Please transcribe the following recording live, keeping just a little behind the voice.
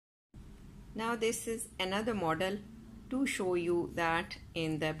Now this is another model to show you that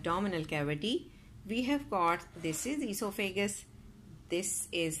in the abdominal cavity we have got, this is esophagus, this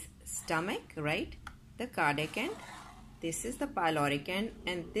is stomach, right, the cardiac end, this is the pyloric end,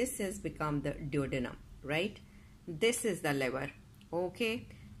 and this has become the duodenum, right, this is the liver. Okay,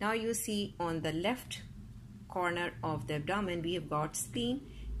 now you see on the left corner of the abdomen we have got spleen,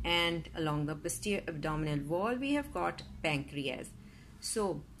 and along the posterior abdominal wall we have got pancreas.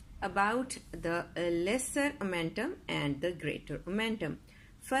 So about the lesser omentum and the greater omentum.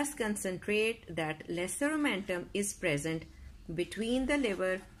 First, concentrate that lesser omentum is present between the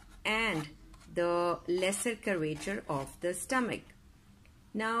liver and the lesser curvature of the stomach.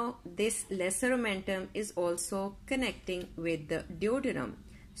 Now this lesser omentum is also connecting with the duodenum,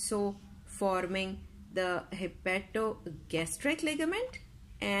 so forming the hepatogastric ligament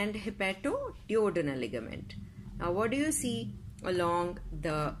and hepatoduodenal ligament. Now what do you see? Along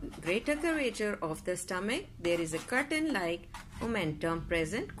the greater curvature of the stomach, there is a curtain-like omentum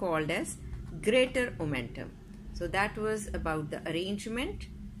present called as greater omentum. So that was about the arrangement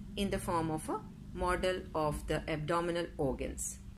in the form of a model of the abdominal organs.